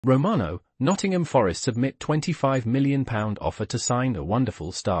Romano, Nottingham Forest submit £25 million offer to sign a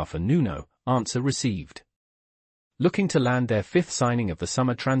wonderful star for Nuno, answer received. Looking to land their fifth signing of the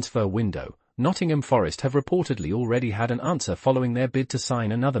summer transfer window, Nottingham Forest have reportedly already had an answer following their bid to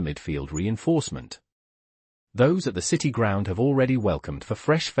sign another midfield reinforcement. Those at the City Ground have already welcomed for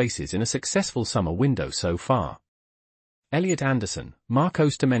fresh faces in a successful summer window so far. Elliot Anderson, Marko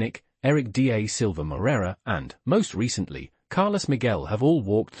Stamenic, Eric da Silva Moreira, and, most recently, Carlos Miguel have all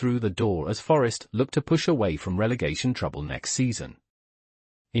walked through the door as Forest look to push away from relegation trouble next season.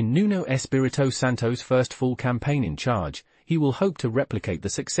 In Nuno Espirito Santo's first full campaign in charge, he will hope to replicate the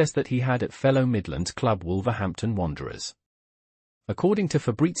success that he had at fellow Midlands club Wolverhampton Wanderers. According to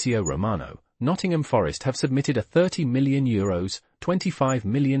Fabrizio Romano, Nottingham Forest have submitted a €30 million, £25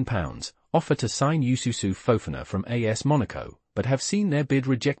 million, offer to sign Youssouf Fofana from AS Monaco, but have seen their bid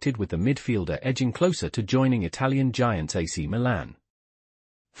rejected with the midfielder edging closer to joining Italian giants AC Milan.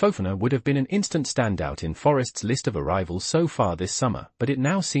 Fofana would have been an instant standout in Forest's list of arrivals so far this summer, but it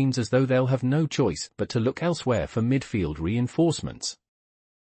now seems as though they'll have no choice but to look elsewhere for midfield reinforcements.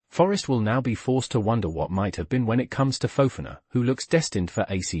 Forest will now be forced to wonder what might have been when it comes to Fofana, who looks destined for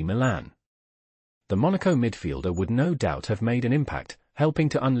AC Milan. The Monaco midfielder would no doubt have made an impact, helping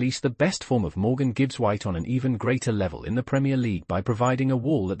to unleash the best form of Morgan Gibbs-White on an even greater level in the Premier League by providing a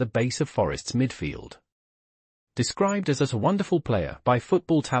wall at the base of Forest's midfield. Described as a wonderful player by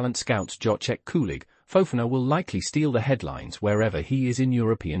football talent scouts Jacek Kulig, Fofana will likely steal the headlines wherever he is in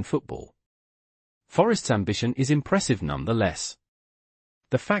European football. Forest's ambition is impressive nonetheless.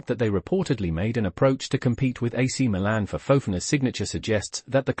 The fact that they reportedly made an approach to compete with AC Milan for Fofana's signature suggests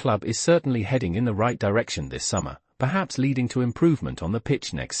that the club is certainly heading in the right direction this summer, perhaps leading to improvement on the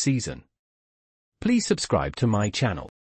pitch next season. Please subscribe to my channel.